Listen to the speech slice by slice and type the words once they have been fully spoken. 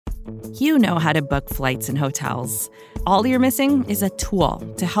You know how to book flights and hotels. All you're missing is a tool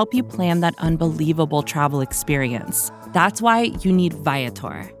to help you plan that unbelievable travel experience. That's why you need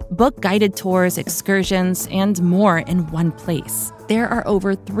Viator. Book guided tours, excursions, and more in one place. There are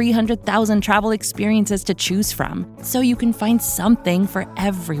over 300,000 travel experiences to choose from, so you can find something for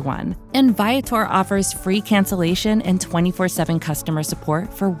everyone. And Viator offers free cancellation and 24/7 customer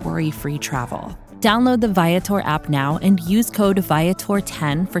support for worry-free travel. Download the Viator app now and use code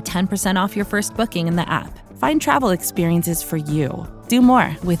Viator10 for 10% off your first booking in the app. Find travel experiences for you. Do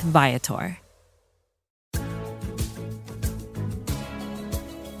more with Viator.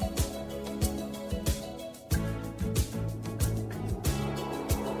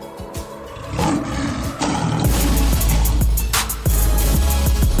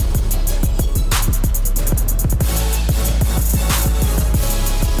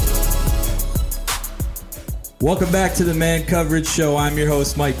 Welcome back to the Man Coverage Show. I'm your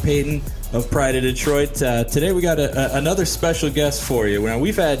host, Mike Payton of Pride of Detroit. Today we got another special guest for you. Now,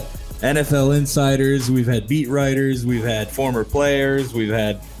 we've had NFL insiders, we've had beat writers, we've had former players, we've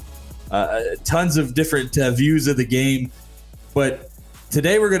had tons of different views of the game. But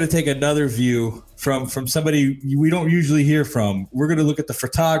today we're going to take another view from somebody we don't usually hear from. We're going to look at the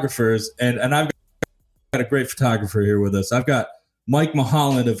photographers, and I've got a great photographer here with us. I've got Mike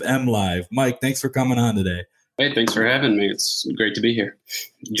Mullholland of MLive. Mike, thanks for coming on today. Hey, thanks for having me. It's great to be here,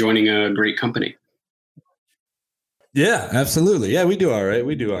 joining a great company. Yeah, absolutely. Yeah, we do all right.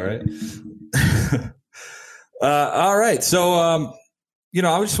 All right. So,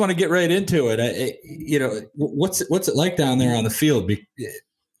 I just want to get right into it. What's it like down there on the field?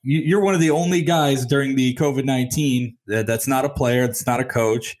 You're one of the only guys during the COVID-19 that's not a player, that's not a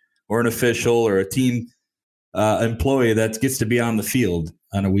coach or an official or a team employee that gets to be on the field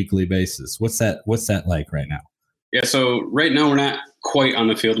on a weekly basis. What's that like right now? Yeah, so right now we're not quite on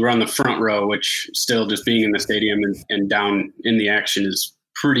the field. We're on the front row, which still just being in the stadium and down in the action is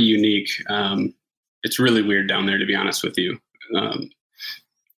pretty unique. It's really weird down there, to be honest with you.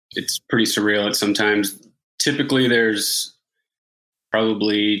 It's pretty surreal at sometimes. Typically there's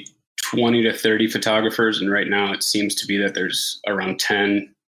probably 20 to 30 photographers, and right now it seems to be that there's around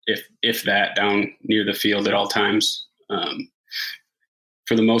 10, if that, down near the field at all times.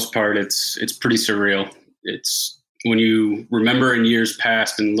 For the most part, it's pretty surreal. It's when you remember in years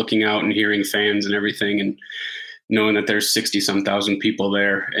past and looking out and hearing fans and everything and knowing that there's 60-some thousand people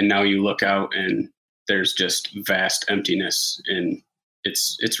there, and now you look out and there's just vast emptiness, and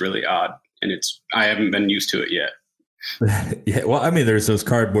it's really odd, and I haven't been used to it yet. Yeah, well, I mean, there's those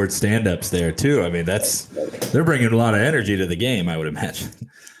cardboard stand-ups there too. I mean, they're bringing a lot of energy to the game, I would imagine.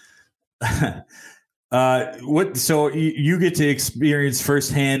 So you get to experience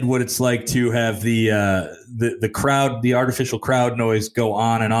firsthand what it's like to have the crowd, the artificial crowd noise go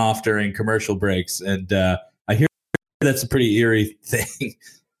on and off during commercial breaks. And I hear that's a pretty eerie thing.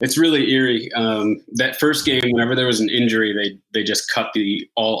 It's really eerie. That first game, whenever there was an injury, they just cut the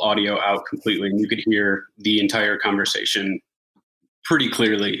all audio out completely, and you could hear the entire conversation pretty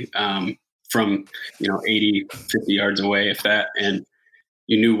clearly from 80, 50 yards away, if that. And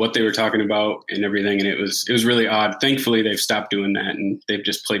you knew what they were talking about and everything, and it was really odd. Thankfully, they've stopped doing that, and they've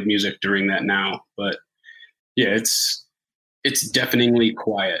just played music during that now. But yeah, it's deafeningly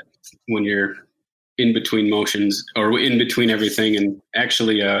quiet when you're in between motions or in between everything. And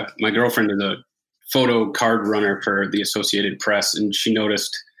actually, my girlfriend is a photo card runner for the Associated Press, and she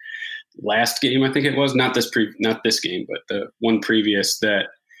noticed last game, I think it was, not this game, but the one previous, that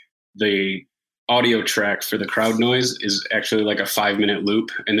the audio track for the crowd noise is actually like a 5-minute loop,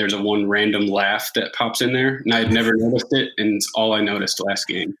 and there's a one random laugh that pops in there, and I had never noticed it, and it's all I noticed last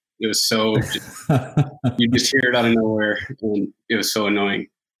game. It was so you just hear it out of nowhere, and it was so annoying.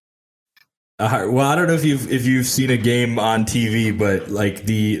 Well, I don't know if you've seen a game on TV, but like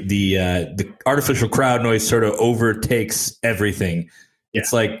the artificial crowd noise sort of overtakes everything. Yeah.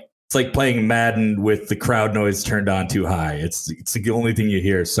 It's like playing Madden with the crowd noise turned on too high. It's the only thing you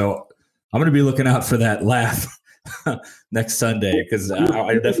hear. So I'm going to be looking out for that laugh next Sunday, because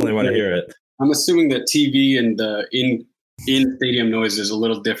I definitely want to hear it. I'm assuming that TV and the in-stadium noise is a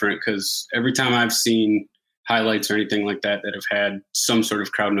little different, because every time I've seen highlights or anything like that have had some sort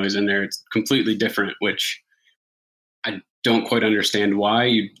of crowd noise in there, it's completely different, which I don't quite understand why.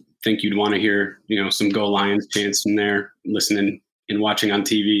 You'd think you'd want to hear, some Go Lions chants in there, listening and watching on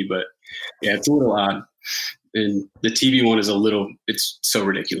TV. But yeah, it's a little odd. And the TV one is it's so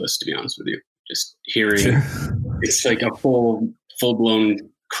ridiculous, to be honest with you. Just hearing, it's like a full-blown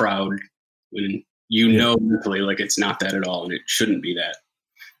crowd when mentally, like, it's not that at all, and it shouldn't be that.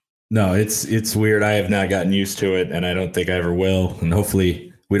 No, it's weird. I have not gotten used to it, and I don't think I ever will. And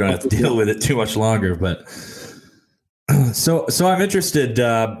hopefully we don't have to deal with it too much longer. But so I'm interested.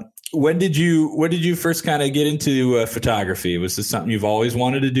 When did you first kind of get into photography? Was this something you've always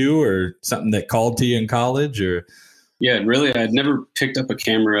wanted to do, or something that called to you in college? Or Yeah, really, I'd never picked up a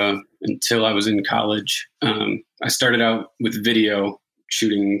camera until I was in college. I started out with video,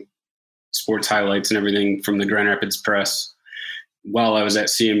 shooting sports highlights and everything from the Grand Rapids Press while I was at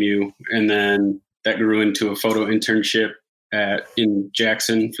CMU, and then that grew into a photo internship in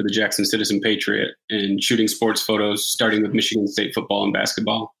Jackson for the Jackson Citizen Patriot, and shooting sports photos, starting with Michigan State football and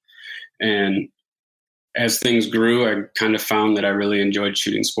basketball. And as things grew, I kind of found that I really enjoyed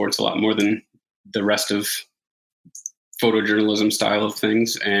shooting sports a lot more than the rest of photojournalism style of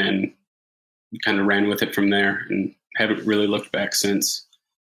things, and kind of ran with it from there and haven't really looked back since.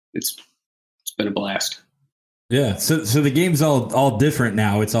 It's been a blast. yeah, so the game's all different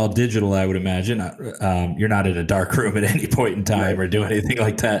now. It's all digital, I would imagine. You're not in a dark room at any point in time or do anything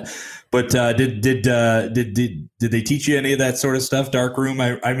like that. But did they teach you any of that sort of stuff? Dark room.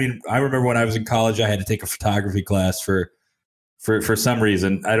 I mean, I remember when I was in college, I had to take a photography class for some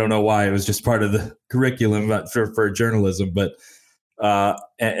reason. I don't know why. It was just part of the curriculum for journalism. But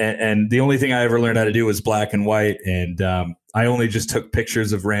and the only thing I ever learned how to do was black and white, and I only just took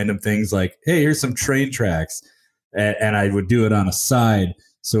pictures of random things like, hey, here's some train tracks. And I would do it on a side,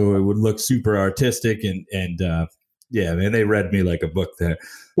 so it would look super artistic. And yeah, man, they read me like a book there.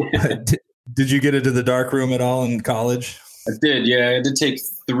 Did you get into the dark room at all in college? I did, yeah. I did take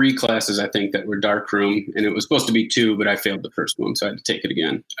 3 classes, I think, that were dark room, and it was supposed to be 2, but I failed the first one, so I had to take it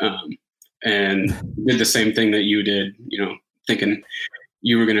again. And did the same thing that you did, thinking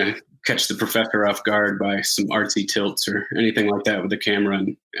you were going to catch the professor off guard by some artsy tilts or anything like that with the camera,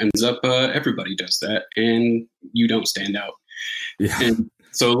 and ends up everybody does that, and you don't stand out. Yeah. And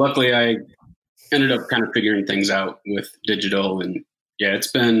so luckily I ended up kind of figuring things out with digital, and yeah,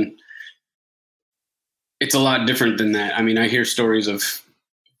 it's a lot different than that. I mean, I hear stories of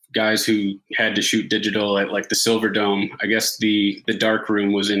guys who had to shoot digital at like the Silver Dome. I guess the dark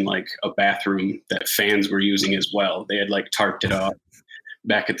room was in like a bathroom that fans were using as well. They had like tarped it off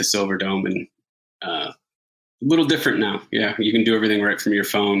back at the Silver Dome, and a little different now. Yeah, you can do everything right from your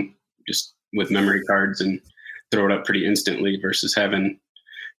phone, just with memory cards, and throw it up pretty instantly versus having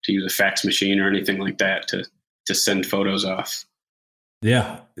to use a fax machine or anything like that to send photos off.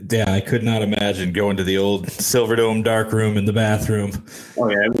 Yeah, I could not imagine going to the old Silverdome dark room in the bathroom. Oh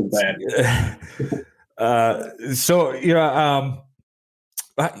yeah, it was bad. So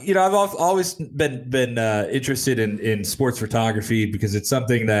I've always been interested in sports photography because it's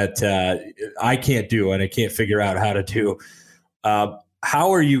something that I can't do and I can't figure out how to do.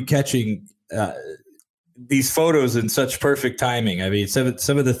 How are you catching these photos in such perfect timing? I mean, some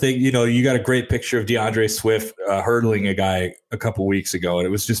of the things, you got a great picture of DeAndre Swift hurdling a guy a couple weeks ago, and it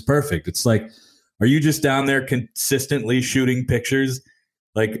was just perfect. It's like, are you just down there consistently shooting pictures,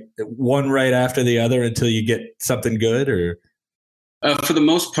 like one right after the other until you get something good? Or for the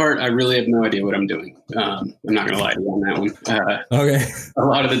most part, I really have no idea what I'm doing. I'm not going to lie to you on that one. Okay. A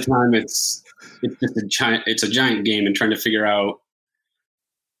lot of the time, it's just a giant game, and trying to figure out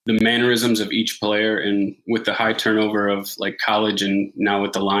the mannerisms of each player. And with the high turnover of like college, and now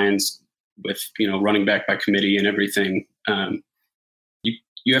with the Lions, with running back by committee and everything,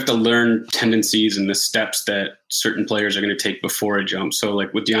 you have to learn tendencies and the steps that certain players are going to take before a jump. So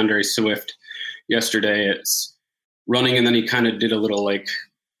like with DeAndre Swift yesterday, it's running, and then he kind of did a little, like,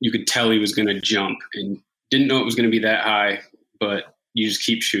 you could tell he was going to jump and didn't know it was going to be that high, but you just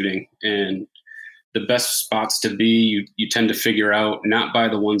keep shooting. And the best spots to be, you tend to figure out not by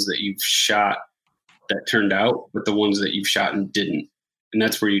the ones that you've shot that turned out, but the ones that you've shot and didn't. And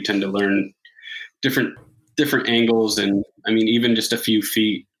that's where you tend to learn different angles. And I mean, even just a few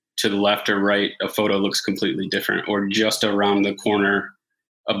feet to the left or right, a photo looks completely different, or just around the corner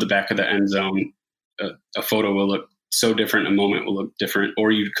of the back of the end zone, a photo will look so different, a moment will look different,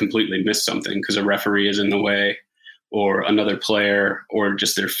 or you completely miss something because a referee is in the way, or another player, or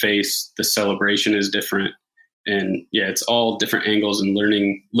just their face. The celebration is different. And yeah, it's all different angles, and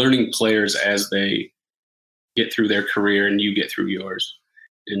learning players as they get through their career and you get through yours.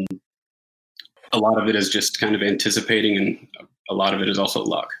 And a lot of it is just kind of anticipating, and a lot of it is also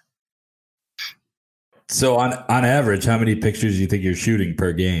luck. So on average, how many pictures do you think you're shooting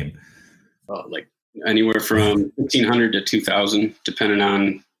per game? Like anywhere from 1,500 to 2,000, depending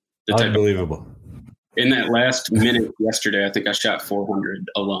on the type. Unbelievable. In that last minute yesterday, I think I shot 400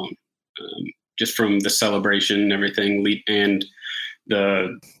 alone, just from the celebration and everything, and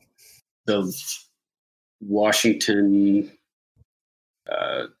the Washington,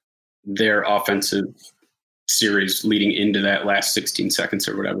 their offensive series leading into that last 16 seconds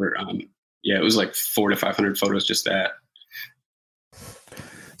or whatever. Yeah, it was like 400 to 500 photos, just that.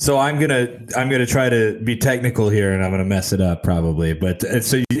 So I'm gonna try to be technical here, and I'm gonna mess it up probably. But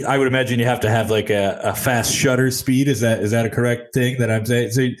I would imagine you have to have like a fast shutter speed. Is that a correct thing that I'm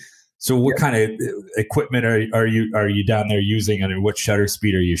saying? So what kind of equipment are you down there using, and what shutter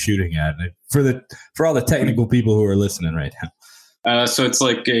speed are you shooting at? And for all the technical people who are listening right now. So it's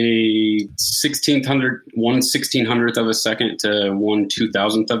like a 1/1600th of a second to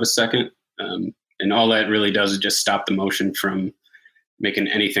 1/2000th of a second, and all that really does is just stop the motion from making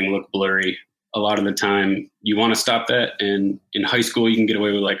anything look blurry. A lot of the time you want to stop that. And in high school, you can get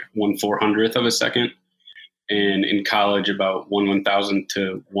away with like 1/400th of a second. And in college, about 1/1000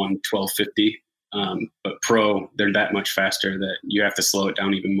 to 1/1250. But pro, they're that much faster that you have to slow it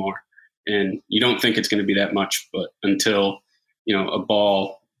down even more. And you don't think it's going to be that much, but until, a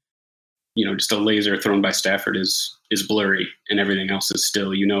ball, just a laser thrown by Stafford is blurry and everything else is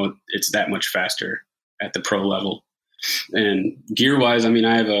still, it's that much faster at the pro level. And gear-wise, I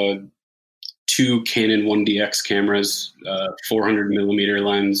have 2 Canon 1DX cameras, 400 millimeter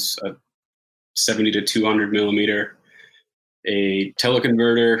lens, a 70 to 200 millimeter, a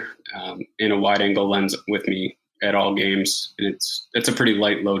teleconverter, and a wide-angle lens with me at all games. And it's a pretty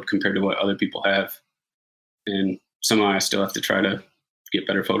light load compared to what other people have. And somehow I still have to try to get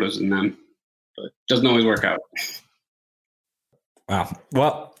better photos than them, but it doesn't always work out. Wow.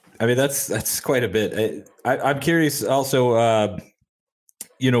 Well, that's quite a bit. I'm curious also,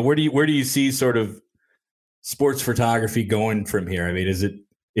 where do you see sort of sports photography going from here?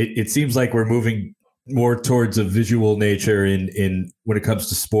 It seems like we're moving more towards a visual nature in when it comes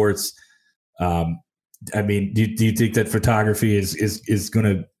to sports. Do you think that photography is going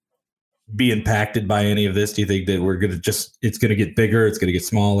to be impacted by any of this? Do you think that it's going to get bigger? It's going to get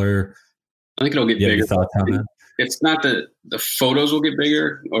smaller? I think it'll get bigger. Thoughts on that? It's not that the photos will get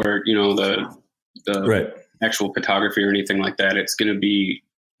bigger or, the right. actual photography or anything like that. It's going to be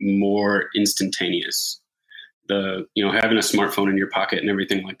more instantaneous. Having a smartphone in your pocket and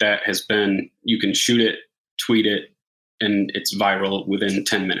everything like that has been, you can shoot it, tweet it, and it's viral within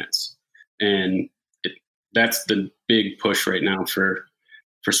 10 minutes. And that's the big push right now for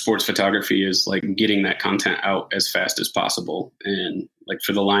sports photography, is like getting that content out as fast as possible. And like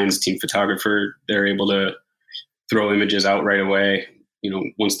for the Lions team photographer, they're able to throw images out right away.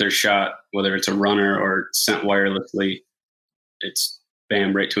 Once they're shot, whether it's a runner or sent wirelessly, it's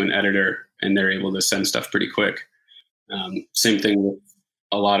bam, right to an editor, and they're able to send stuff pretty quick. Same thing with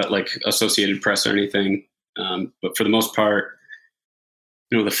a lot of like Associated Press or anything. But for the most part,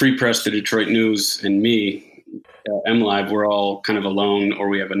 the Free Press, the Detroit News, and me, MLive, we're all kind of alone, or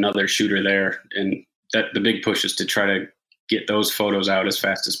we have another shooter there. And that the big push is to try to get those photos out as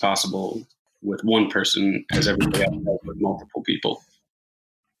fast as possible with one person, as everybody else does with multiple people.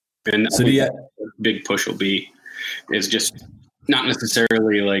 And so the big push will be is just not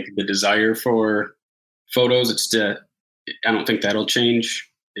necessarily like the desire for photos. I don't think that'll change.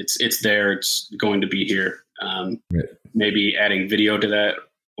 It's there. It's going to be here. Right. Maybe adding video to that,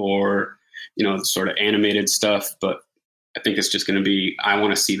 or sort of animated stuff. But I think it's just going to be, I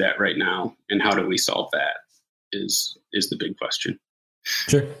want to see that right now, and how do we solve that is the big question.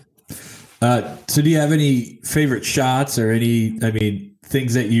 Sure. So do you have any favorite shots or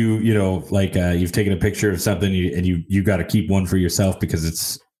things that you've taken a picture of something and you got to keep one for yourself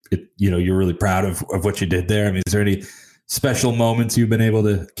because you're really proud of what you did there? Is there any special moments you've been able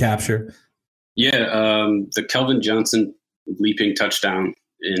to capture? Yeah. The Kelvin Johnson leaping touchdown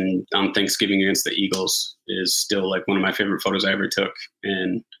on Thanksgiving against the Eagles is still like one of my favorite photos I ever took.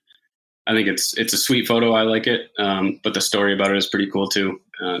 And I think it's a sweet photo. I like it. But the story about it is pretty cool too.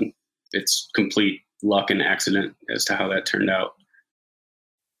 It's complete luck and accident as to how that turned out.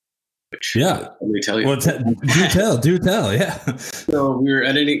 Which, yeah. Let me tell you. Well, do tell. Yeah. So we were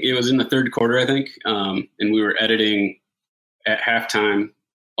editing. It was in the third quarter, I think. And we were editing at halftime,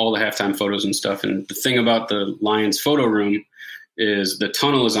 all the halftime photos and stuff. And the thing about the Lions photo room is the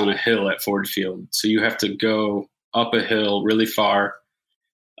tunnel is on a hill at Ford Field. So you have to go up a hill really far.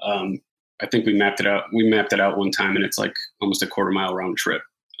 I think we mapped it out. We mapped it out one time, and it's like almost a quarter-mile round trip.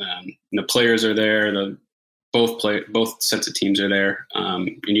 And the players are there. Both sets of teams are there,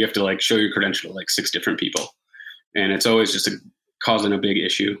 and you have to like show your credential to like 6 different people, and it's always just causing a big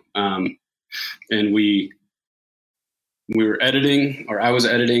issue. And we were editing, or I was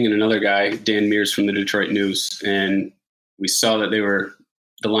editing, and another guy, Dan Mears from the Detroit News, and we saw that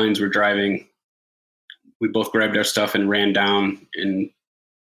the Lions were driving. We both grabbed our stuff and ran down and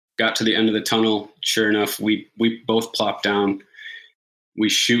got to the end of the tunnel. Sure enough, we both plopped down. We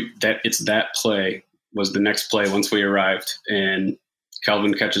shoot that. It's that play. was the next play once we arrived, and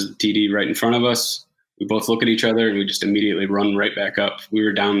Calvin catches the TD right in front of us. We both look at each other and we just immediately run right back up. We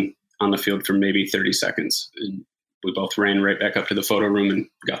were down on the field for maybe 30 seconds. And we both ran right back up to the photo room and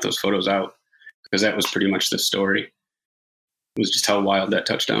got those photos out, because that was pretty much the story. It was just how wild that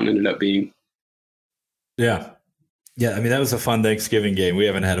touchdown ended up being. Yeah. Yeah, I mean, that was a fun Thanksgiving game. We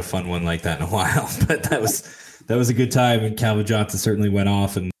haven't had a fun one like that in a while, but that was a good time, and Calvin Johnson certainly went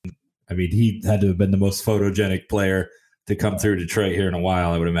off. And, I mean, he had to have been the most photogenic player to come through Detroit here in a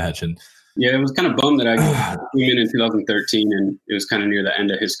while, I would imagine. Yeah, it was kind of bummed that I came in 2013, and it was kind of near the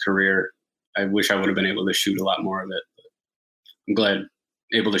end of his career. I wish I would have been able to shoot a lot more of it. But I'm glad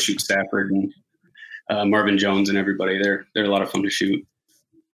able to shoot Stafford and Marvin Jones and everybody. They're a lot of fun to shoot.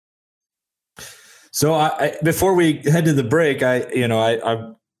 So before we head to the break,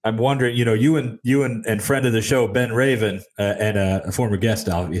 I'm wondering, you and friend of the show, Ben Raven, and a former guest,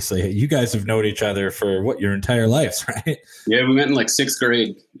 obviously, you guys have known each other for your entire lives, right? Yeah, we met in like 6th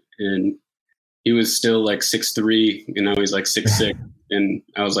grade, and he was still like 6'3", and now he's like 6'6", and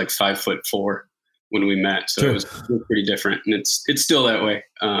I was like 5'4" when we met. So it was pretty different, and it's still that way.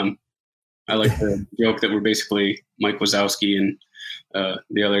 I like to joke that we're basically Mike Wazowski and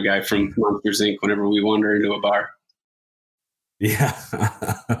the other guy from Monsters Inc. whenever we wander into a bar. Yeah.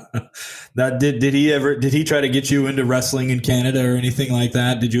 Now, did he try to get you into wrestling in Canada or anything like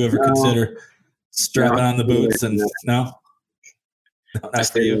that? Did you ever consider strapping on the boots? And no, not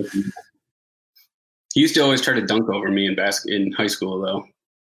for you. He used to always try to dunk over me in high school, though.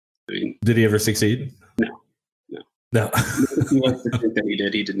 I mean, did he ever succeed? No. He likes to think that he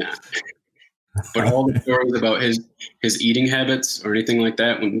did. He did not. But all the stories about his eating habits or anything like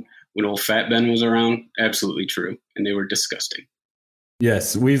that when old Fat Ben was around, absolutely true, and they were disgusting.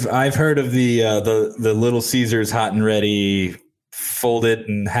 Yes, I've heard of the Little Caesars hot and ready, fold it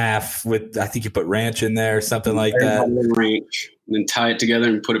in half with, I think you put ranch in there or something like that. Ranch, and then tie it together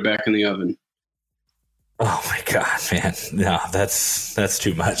and put it back in the oven. Oh my God, man! No, that's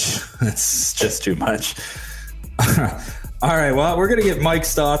too much. That's just too much. All right, well, we're going to get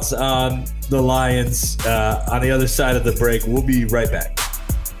Mike's thoughts on the Lions on the other side of the break. We'll be right back.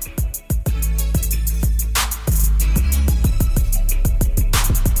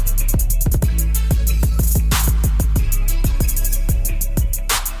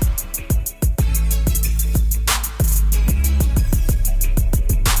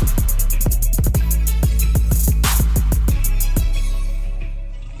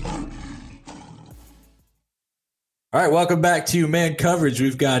 All right, welcome back to Man Coverage.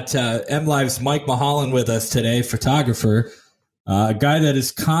 We've got MLive's Mike Mullholland with us today, photographer, a guy that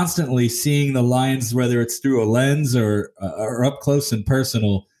is constantly seeing the Lions, whether it's through a lens or up close and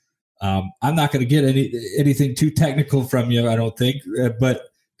personal. I'm not going to get anything too technical from you, I don't think, but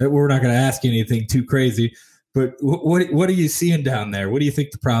we're not going to ask anything too crazy. But what are you seeing down there? What do you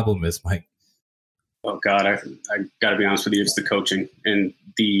think the problem is, Mike? Oh, God, I got to be honest with you. It's the coaching and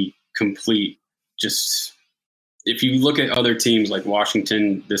the complete just – if you look at other teams like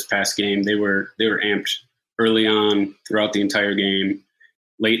Washington this past game, they were amped early on, throughout the entire game,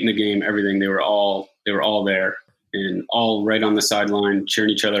 late in the game, everything. They were all there and all right on the sideline, cheering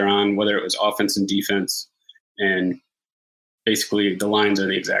each other on, whether it was offense and defense. And basically the Lions are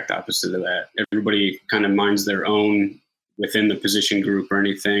the exact opposite of that. Everybody kind of minds their own within the position group or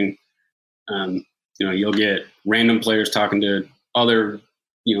anything. You'll get random players talking to other,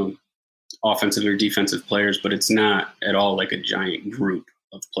 offensive or defensive players, but it's not at all like a giant group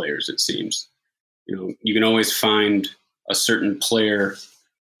of players, it seems. You can always find a certain player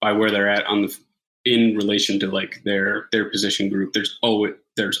by where they're at in relation to like their position group. There's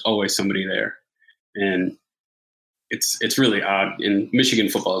always somebody there. And it's really odd. And Michigan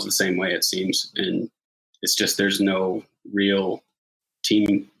football is the same way, it seems. And it's just there's no real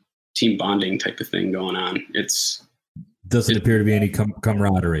team bonding type of thing going on. Doesn't appear to be any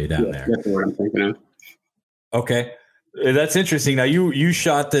camaraderie down there. That's what I'm thinking of. Okay. That's interesting. Now, you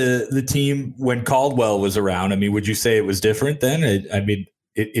shot the team when Caldwell was around. I mean, would you say it was different then?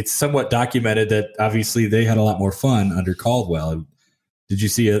 It's somewhat documented that obviously they had a lot more fun under Caldwell. Did you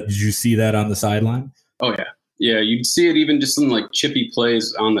see that on the sideline? Oh, yeah. Yeah, you'd see it even just in like chippy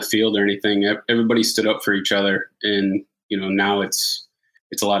plays on the field or anything. Everybody stood up for each other. And, now it's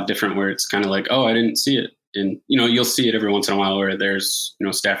a lot different where it's kind of like, oh, I didn't see it. And, you'll see it every once in a while where there's,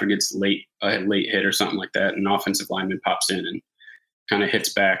 Stafford gets a late hit or something like that. And an offensive lineman pops in and kind of hits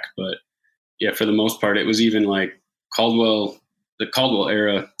back. But yeah, for the most part, it was even like the Caldwell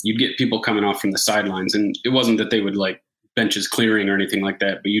era, you'd get people coming off from the sidelines. And it wasn't that they would like benches clearing or anything like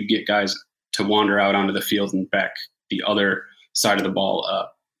that, but you'd get guys to wander out onto the field and back the other side of the ball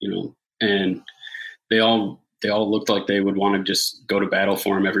up, and they all looked like they would want to just go to battle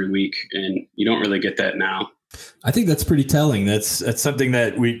for him every week, and you don't really get that now. I think that's pretty telling. That's something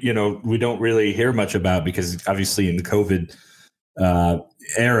that we don't really hear much about, because obviously in the COVID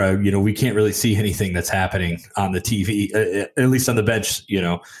era, we can't really see anything that's happening on the TV, at least on the bench,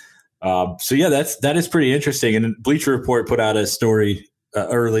 So yeah, that is pretty interesting. And Bleacher Report put out a story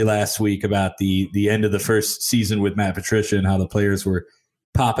early last week about the end of the first season with Matt Patricia and how the players were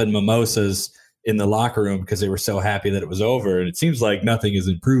popping mimosas in the locker room because they were so happy that it was over. And it seems like nothing has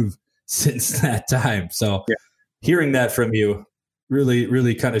improved since that time. So hearing that from you really,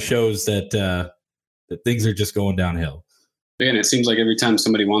 really kind of shows that things are just going downhill. And it seems like every time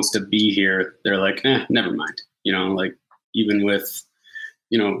somebody wants to be here, they're like, never mind. Like even with,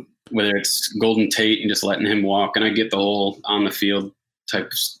 whether it's Golden Tate and just letting him walk, and I get the whole on the field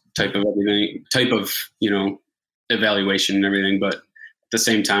type of everything, type of, evaluation and everything. But at the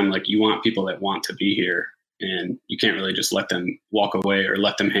same time, like, you want people that want to be here, and you can't really just let them walk away or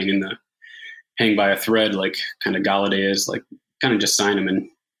let them hang by a thread, like kind of Galladay is. Like, kind of just sign them and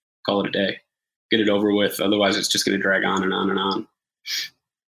call it a day, get it over with. Otherwise it's just going to drag on and on and on.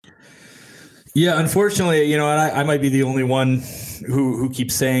 Yeah, unfortunately, and I might be the only one who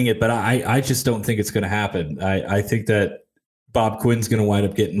keeps saying it, but I just don't think it's going to happen. I think that Bob Quinn's going to wind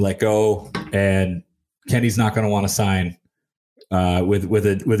up getting let go, and Kenny's not going to want to sign with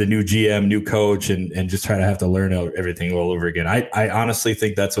a new GM, new coach, and just try to have to learn everything all over again. I honestly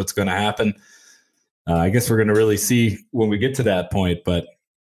think that's what's going to happen. I guess we're going to really see when we get to that point. But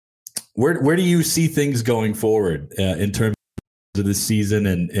where do you see things going forward in terms of this season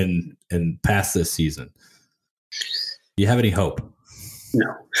and past this season? Do you have any hope?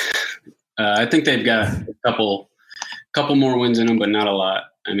 No. I think they've got a couple more wins in them, but not a lot.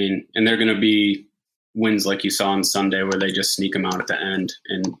 I mean, and they're going to be wins like you saw on Sunday, where they just sneak them out at the end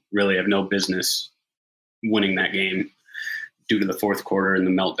and really have no business winning that game due to the fourth quarter and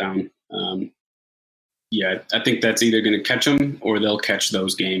the meltdown. I think that's either going to catch them, or they'll catch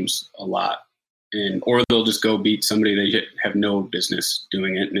those games a lot, or they'll just go beat somebody they have no business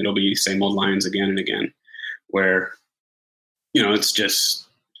doing it, and it'll be same old Lions again and again, where, it's just,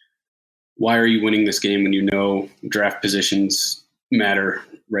 why are you winning this game when draft positions matter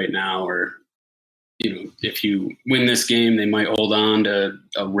right now? Or, if you win this game, they might hold on to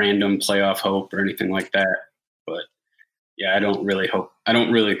a random playoff hope or anything like that. But yeah, I don't really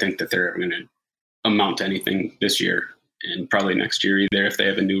think that they're ever going to amount to anything this year, and probably next year either, if they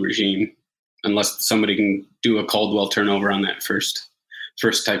have a new regime, unless somebody can do a Caldwell turnover on that first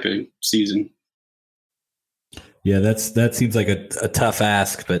type of season. Yeah, that seems like a tough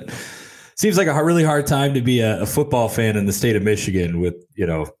ask, but seems like a really hard time to be a football fan in the state of Michigan with,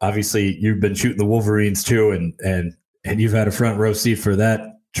 obviously you've been shooting the Wolverines too, and you've had a front row seat for that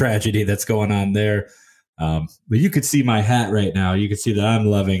tragedy that's going on there. But you could see my hat right now. You could see that I'm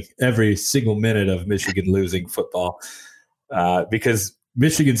loving every single minute of Michigan losing football because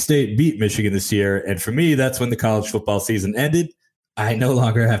Michigan State beat Michigan this year. And for me, that's when the college football season ended. I no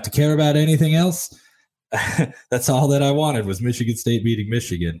longer have to care about anything else. That's all that I wanted was Michigan State beating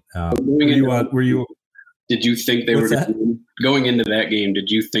Michigan. Did you think they were going into that game? Did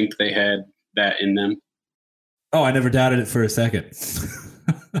you think they had that in them? Oh, I never doubted it for a second.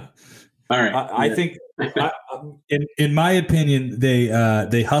 All right. I think, in my opinion,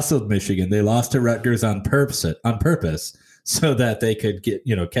 they hustled Michigan. They lost to Rutgers on purpose so that they could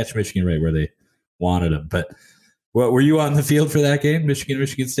catch Michigan right where they wanted them. But were you on the field for that game,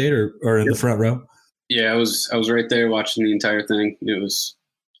 Michigan State, or in the front row? Yeah, I was right there watching the entire thing. It was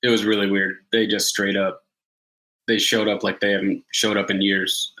really weird. They just straight up, they showed up like they haven't showed up in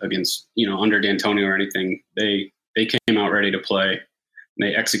years against, under D'Antonio or anything. They came out ready to play.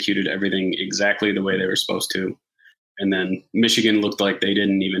 They executed everything exactly the way they were supposed to. And then Michigan looked like they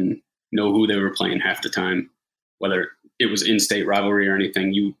didn't even know who they were playing half the time, whether it was in-state rivalry or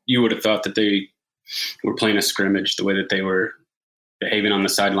anything. You would have thought that they were playing a scrimmage, the way that they were behaving on the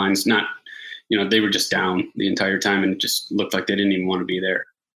sidelines. Not, they were just down the entire time, and it just looked like they didn't even want to be there.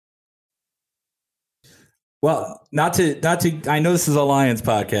 Well, not to. I know this is a Lions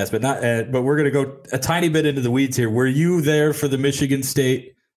podcast, but we're going to go a tiny bit into the weeds here. Were you there for the Michigan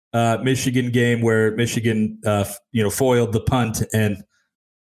State Michigan game where Michigan foiled the punt, and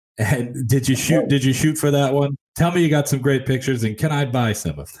did you shoot? Did you shoot for that one? Tell me you got some great pictures, and can I buy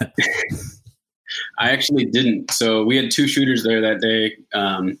some of them? I actually didn't. So we had two shooters there that day,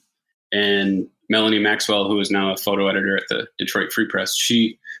 and Melanie Maxwell, who is now a photo editor at the Detroit Free Press,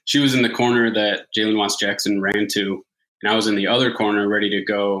 she was in the corner that Jalen Watts-Jackson ran to, and I was in the other corner ready to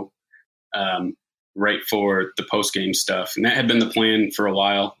go right for the post-game stuff. And that had been the plan for a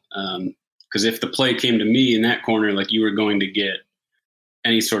while. Because if the play came to me in that corner, like you were going to get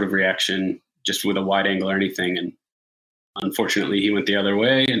any sort of reaction just with a wide angle or anything. And unfortunately, he went the other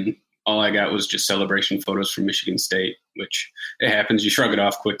way, and all I got was just celebration photos from Michigan State, which it happens. You shrug it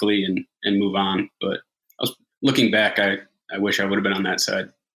off quickly and move on. But I was looking back, I wish I would have been on that side.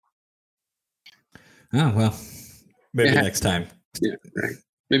 Oh, well, maybe next time. Yeah, right.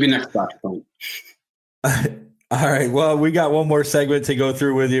 Maybe next touch point. All right. Well, we got one more segment to go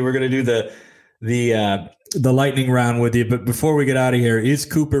through with you. We're going to do the lightning round with you. But before we get out of here, is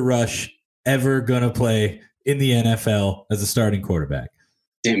Cooper Rush ever going to play in the NFL as a starting quarterback?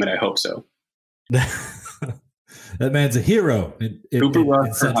 Damn it, I hope so. That man's a hero in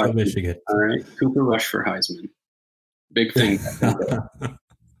Central Michigan. All right. Cooper Rush for Heisman. Big thing.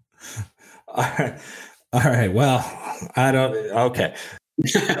 All right. Well, I don't. Okay.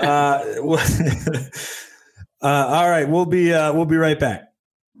 All right, we'll be right back.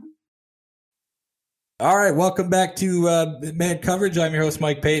 All right, welcome back to Man Coverage. I'm your host,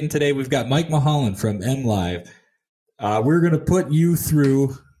 Mike Payton. Today we've got Mike Mullholland from MLive. We're going to put you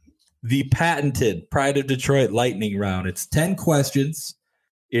through the patented Pride of Detroit lightning round. It's 10 questions.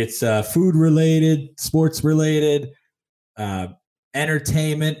 It's food related, sports related,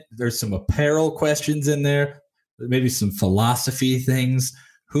 entertainment. There's some apparel questions in there, maybe some philosophy things.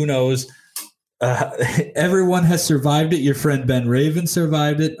 Who knows? Everyone has survived it. Your friend Ben Raven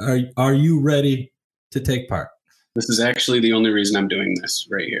survived it. Are you ready to take part? This is actually the only reason I'm doing this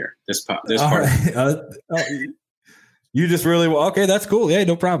right here. This part. Right. You just really okay. That's cool. Yeah,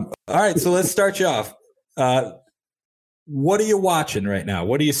 no problem. All right, so let's start you off. What are you watching right now?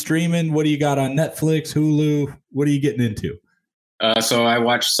 What are you streaming? What do you got on Netflix, Hulu? What are you getting into? So I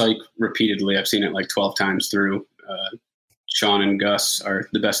watch Psych repeatedly. I've seen it like 12 times through. Sean and Gus are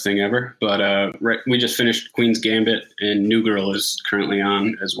the best thing ever. But we just finished Queen's Gambit, and New Girl is currently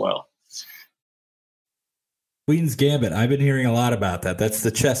on as well. Queen's Gambit. I've been hearing a lot about that. That's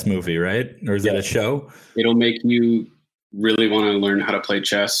the chess movie, right? Or is that a show? It'll make you really want to learn how to play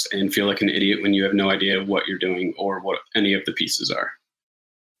chess and feel like an idiot when you have no idea what you're doing or what any of the pieces are.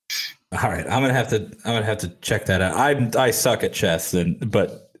 All right, I'm gonna have to check that out. I suck at chess,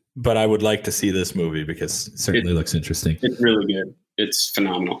 but I would like to see this movie because it certainly looks interesting. It's really good. It's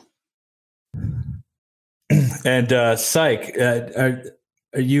phenomenal. And Psych,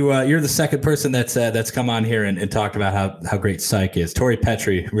 you're the second person that's come on here and talked about how great Psych is. Tori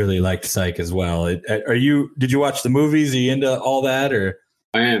Petrie really liked Psych as well. Did you watch the movies? Are you into all that, or?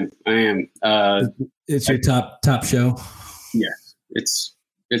 I am. It's your top show. Yeah, it's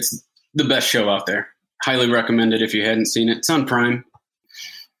the best show out there. Highly recommend it if you hadn't seen it. It's on Prime.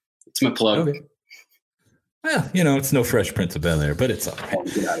 It's my plug. Okay. Well, it's no Fresh Prince of Bel-Air, but it's all right.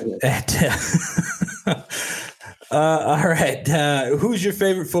 All right. Who's your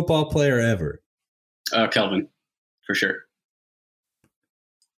favorite football player ever? Kelvin, for sure.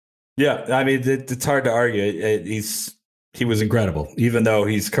 Yeah, I mean, it's hard to argue. He was incredible, even though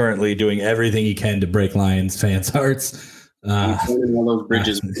he's currently doing everything he can to break Lions fans' hearts. All those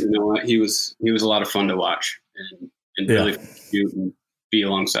bridges, you know what? He was a lot of fun to watch and really cute and be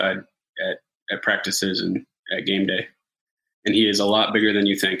alongside at practices and at game day. And he is a lot bigger than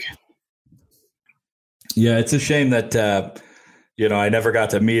you think. Yeah, it's a shame that I never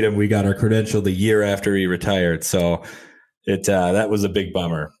got to meet him. We got our credential the year after he retired, so that was a big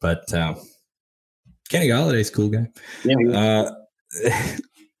bummer. But Kenny Galladay's a cool guy. Yeah.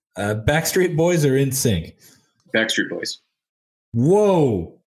 Backstreet Boys are in sync. Backstreet Boys.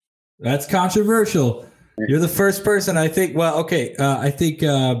 Whoa, that's controversial. You're the first person I think. Well, okay, I think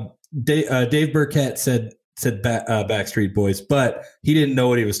Dave Burkett said Backstreet Boys, but he didn't know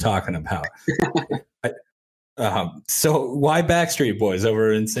what he was talking about. So why Backstreet Boys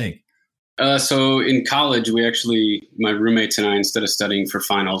over NSYNC? So in college, my roommates and I, instead of studying for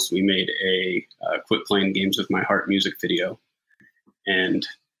finals, we made a Quit Playing Games with My Heart music video. And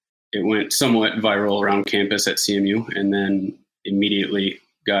it went somewhat viral around campus at CMU, and then immediately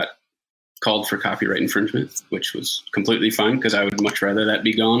got called for copyright infringement, which was completely fine because I would much rather that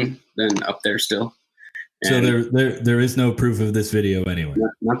be gone than up there still. And so there is no proof of this video anywhere?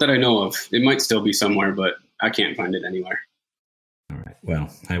 Not that I know of. It might still be somewhere, but I can't find it anywhere. All right.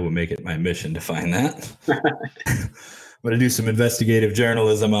 Well, I will make it my mission to find that. I'm going to do some investigative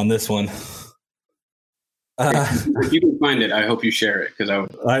journalism on this one. If you can find it, I hope you share it because I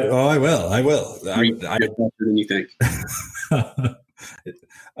will. I will. Better than you think.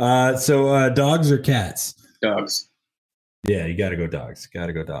 So dogs or cats? Dogs. Yeah, you got to go dogs.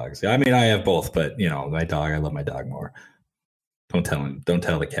 I mean, I have both, but my dog. I love my dog more. Don't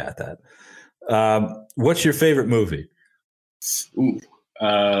tell the cat that. What's your favorite movie? Ooh,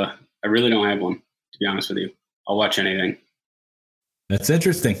 I really don't have one, to be honest with you. I'll watch anything. That's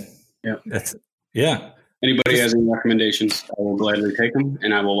interesting. Yeah. Anybody has any recommendations, I will gladly take them,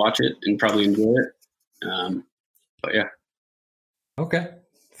 and I will watch it and probably enjoy it. But yeah. Okay,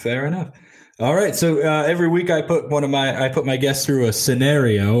 fair enough. All right, so every week I put my guests through a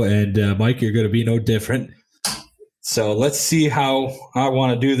scenario, and Mike, you're going to be no different. So let's see how I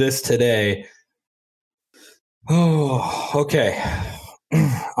want to do this today. Oh, okay.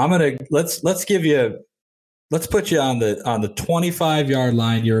 Let's put you on the 25-yard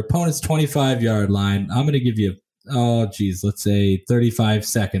line, your opponent's 25-yard line. I'm gonna give you let's say 35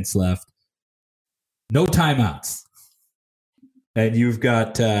 seconds left. No timeouts. And you've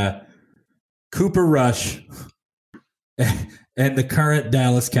got Cooper Rush and the current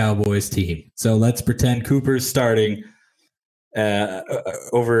Dallas Cowboys team. So let's pretend Cooper's starting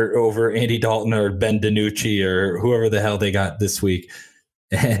over Andy Dalton or Ben DiNucci or whoever the hell they got this week.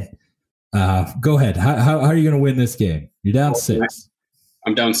 And go ahead. How are you going to win this game? You're down 6.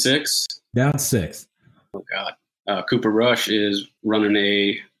 I'm down 6? Down 6. Oh, God. Cooper Rush is running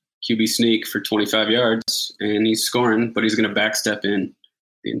a QB sneak for 25 yards, and he's scoring, but he's going to backstep in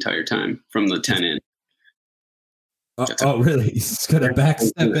the entire time from the 10 in. Really? He's going to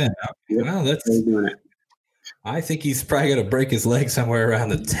backstep in? Yep. Well, that's doing it. I think he's probably going to break his leg somewhere around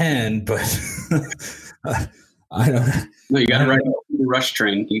the 10, but I don't know. No, you got to ride the Rush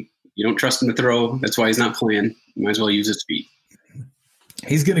train. You don't trust him to throw. That's why he's not playing. You might as well use his feet.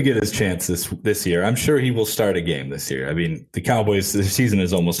 He's going to get his chance this year. I'm sure he will start a game this year. I mean, the Cowboys, the season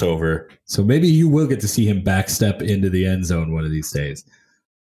is almost over. So maybe you will get to see him backstep into the end zone one of these days.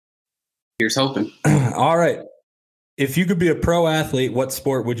 Here's hoping. All right. If you could be a pro athlete, what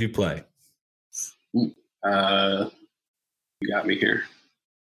sport would you play? You got me here.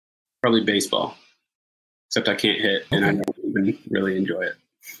 Probably baseball. Except I can't hit, and I don't even really enjoy it.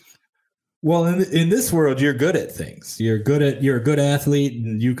 Well, in this world, you're good at things. You're a good athlete,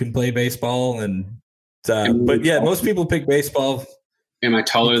 and you can play baseball. And but yeah, most people pick baseball. Am I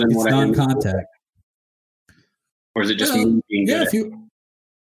taller than what I am? Non-contact, or is it just me being good?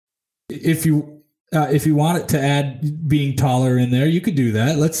 If you want it to add being taller in there, you could do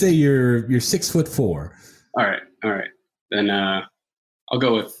that. Let's say you're 6'4". All right. Then I'll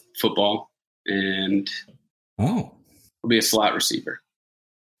go with football, and I'll be a slot receiver.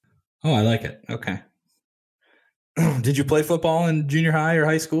 Oh, I like it. Okay. Did you play football in junior high or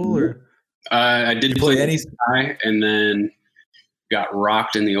high school? Or I did play any high, and then got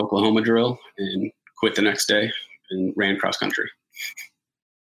rocked in the Oklahoma drill and quit the next day and ran cross country.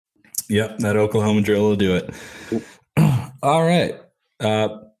 Yep, that Oklahoma drill will do it. All right.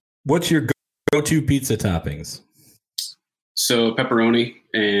 What's your go-to pizza toppings? So pepperoni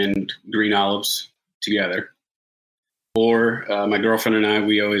and green olives together. Or my girlfriend and I,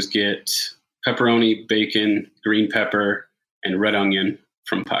 we always get pepperoni, bacon, green pepper, and red onion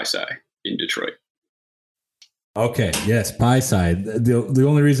from Pie Side in Detroit. Okay, yes, Pie Side. The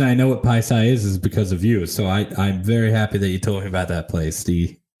only reason I know what Pie Side is because of you. So I'm very happy that you told me about that place.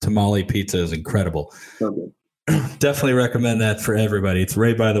 The tamale pizza is incredible. So good. Definitely recommend that for everybody. It's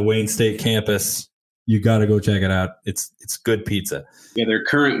right by the Wayne State campus. You got to go check it out. It's good pizza. Yeah, their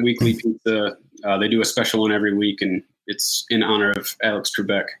current weekly pizza, they do a special one every week, and it's in honor of Alex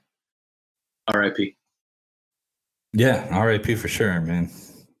Trebek. R.I.P. Yeah, R.I.P. for sure, man.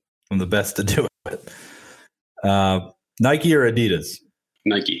 I'm the best to do it. Nike or Adidas?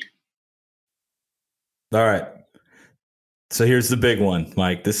 Nike. All right. So here's the big one,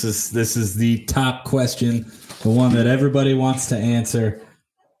 Mike. This is the top question, the one that everybody wants to answer.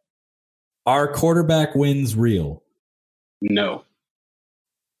 Are quarterback wins real? No.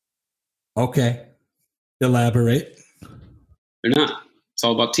 Okay. Elaborate. They're not. It's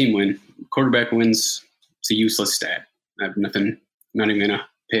all about team win. Quarterback wins, it's a useless stat. I have nothing, not even going to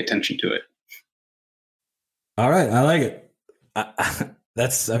pay attention to it. All right. I like it.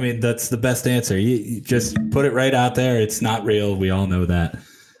 That's the best answer. You just put it right out there. It's not real. We all know that.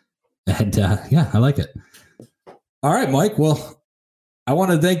 And I like it. All right, Mike. Well, I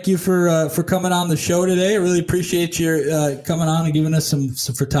want to thank you for coming on the show today. I really appreciate your coming on and giving us some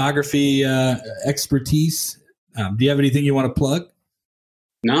photography expertise. Do you have anything you want to plug?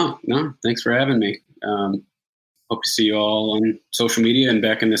 No. Thanks for having me. Hope to see you all on social media and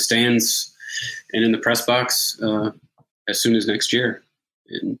back in the stands and in the press box as soon as next year.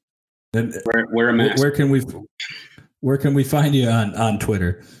 And wear a mask. Where can we find you on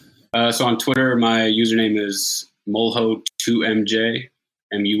Twitter? So on Twitter, my username is Mullho2MJ,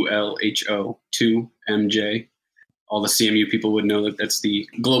 MULHO 2MJ. All the CMU people would know that that's the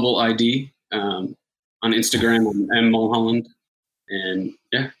global ID. On Instagram, I'm Mullholland. And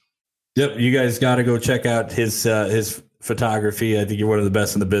yeah. Yep, you guys got to go check out his photography. I think you're one of the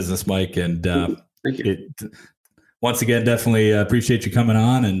best in the business, Mike. And thank you. Once again, definitely appreciate you coming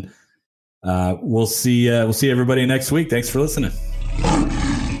on, and we'll see everybody next week. Thanks for listening.